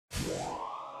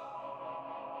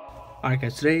Alright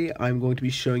guys, today I'm going to be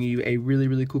showing you a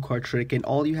really cool card trick, and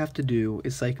all you have to do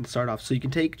is so you can start off. So you can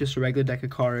take just a regular deck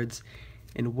of cards,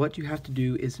 and what you have to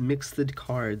do is mix the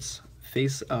cards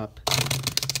face up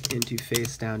into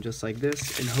face down just like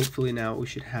this, and hopefully now what we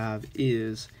should have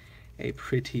is a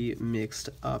pretty mixed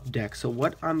up deck. So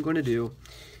what I'm going to do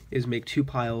is make two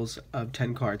piles of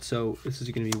 10 cards. So this is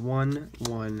going to be 1,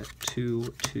 1,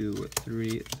 2, 2,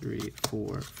 3, 3,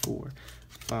 4, 4.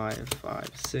 5,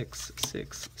 5, 6,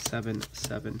 6, 7,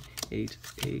 7, 8,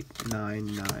 8,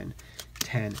 9, 9,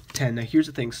 10, 10. Now here's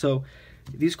the thing. So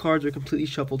these cards are completely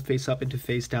shuffled face up into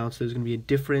face down. So there's going to be a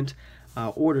different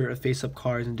order of face up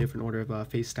cards and different order of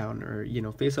face down, or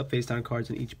face up, face down cards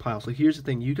in each pile. So here's the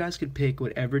thing. You guys could pick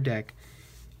whatever deck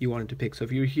you wanted to pick. So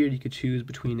if you were here, you could choose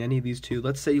between any of these two.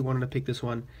 Let's say you wanted to pick this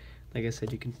one. Like I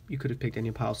said, you could have picked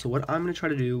any pile. So what I'm going to try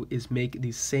to do is make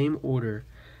the same order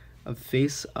of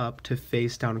face up to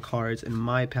face down cards in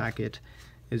my packet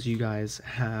as you guys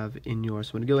have in yours.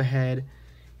 So I'm going to go ahead,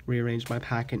 rearrange my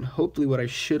packet, and hopefully what I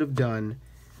should have done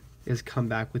is come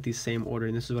back with the same order,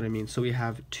 and this is what I mean. So we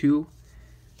have two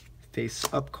face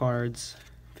up cards,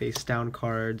 face down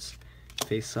cards,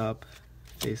 face up,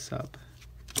 face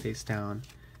down,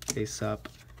 face up,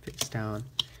 face down,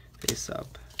 face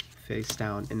up, face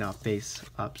down, and now face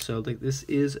up. So like, this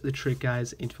is the trick,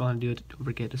 guys. If you want to do it, don't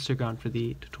forget to stick around for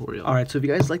the tutorial. Alright, so if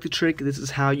you guys like the trick, this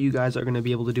is how you guys are going to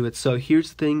be able to do it. So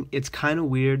here's the thing, it's kind of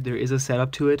weird. There is a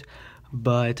setup to it,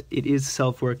 but it is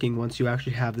self-working once you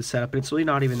actually have the setup, and it's really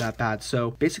not even that bad.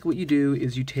 So basically what you do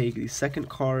is you take the second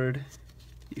card,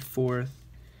 the fourth,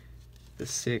 the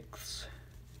sixth,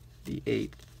 the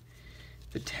eighth,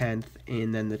 the 10th,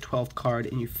 and then the 12th card,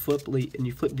 and you flip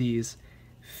these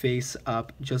face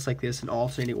up just like this in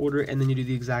alternating order, and then you do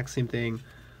the exact same thing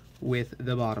with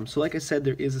the bottom. So like I said,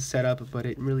 there is a setup, but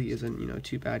it really isn't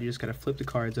too bad. You just gotta flip the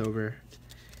cards over.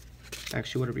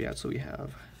 Actually, what are we at? So we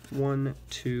have 1,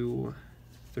 2,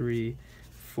 3,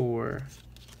 4,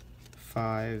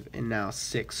 5, and now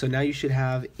 6. So now you should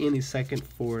have in the second,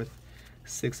 fourth,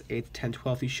 6th, 8th, 10th,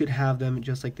 12th, you should have them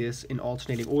just like this in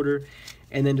alternating order.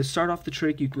 And then to start off the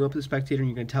trick, you can go up to the spectator and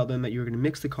you're going to tell them that you're going to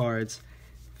mix the cards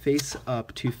face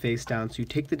up to face down. So you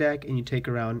take the deck and you take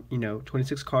around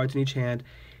 26 cards in each hand,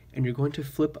 and you're going to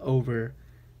flip over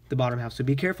the bottom half. So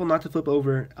be careful not to flip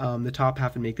over the top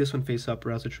half and make this one face up,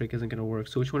 or else the trick isn't going to work.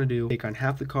 So what you want to do, take on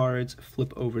half the cards,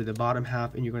 flip over the bottom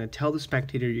half, and you're going to tell the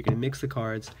spectator you're going to mix the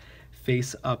cards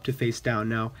face up to face down.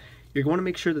 Now you're going to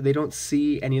make sure that they don't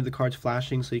see any of the cards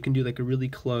flashing, so you can do like a really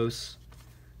close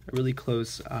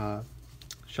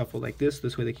shuffle like this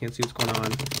way they can't see what's going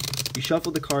on. You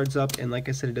shuffle the cards up, and like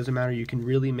I said, it doesn't matter, you can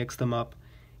really mix them up,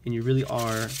 and you really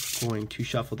are going to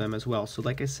shuffle them as well. So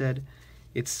like I said,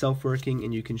 it's self-working,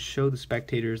 and you can show the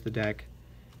spectators the deck,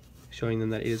 showing them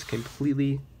that it is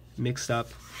completely mixed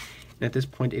up, and at this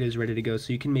point it is ready to go.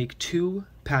 So you can make two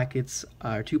packets,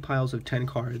 two piles of 10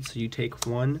 cards. So you take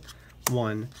 1,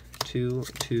 1, 2,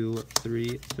 2,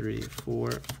 3, 3,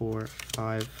 4, 4,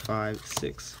 5, 5,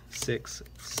 6, 6,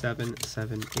 7,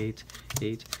 7, 8,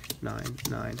 8, 9,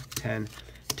 9, 10,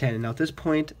 10. And now at this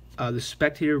point, the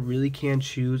spectator really can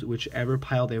choose whichever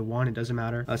pile they want. It doesn't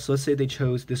matter. So let's say they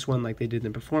chose this one like they did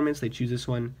in the performance. They choose this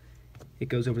one. It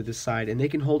goes over this side, and they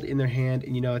can hold it in their hand.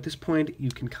 And at this point,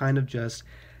 you can kind of just,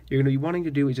 you're going to be wanting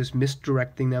to do is just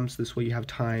misdirecting them, so this way you have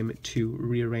time to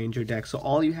rearrange your deck. So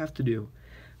all you have to do,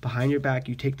 behind your back,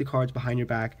 you take the cards behind your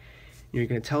back, and you're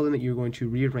going to tell them that you're going to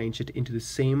rearrange it into the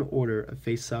same order of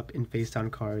face up and face down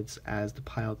cards as the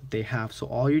pile that they have. So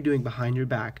all you're doing behind your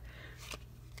back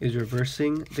is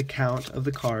reversing the count of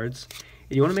the cards,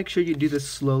 and you want to make sure you do this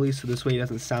slowly, so this way it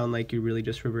doesn't sound like you're really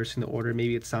just reversing the order.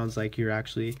 Maybe it sounds like you're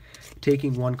actually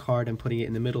taking one card and putting it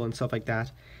in the middle and stuff like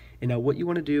that. And now what you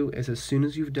want to do is, as soon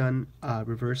as you've done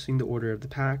reversing the order of the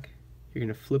pack, you're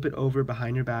going to flip it over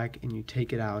behind your back and you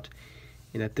take it out.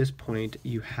 And at this point,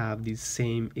 you have these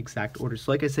same exact orders.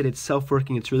 So like I said, it's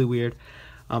self-working. It's really weird.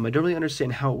 I don't really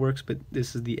understand how it works, but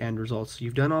this is the end result. So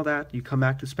you've done all that. You come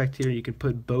back to spectator. You can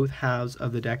put both halves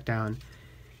of the deck down,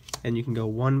 and you can go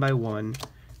one by one,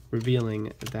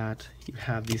 revealing that you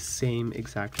have the same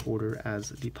exact order as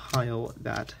the pile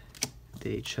that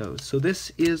they chose. So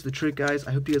this is the trick, guys.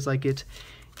 I hope you guys like it.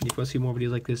 And if you want to see more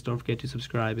videos like this, don't forget to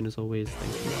subscribe. And as always,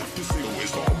 thank you.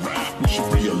 We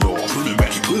should be alone. Pretty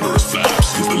magic clitoris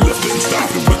flaps. Cause the left didn't stop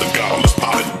it with the godless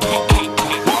potting.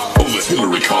 Oh, it's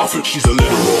Hillary Coffin. She's a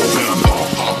literal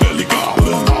vampire. Belly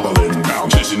goblin, hobbling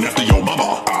around, chasing after your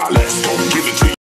mama. Let's go give it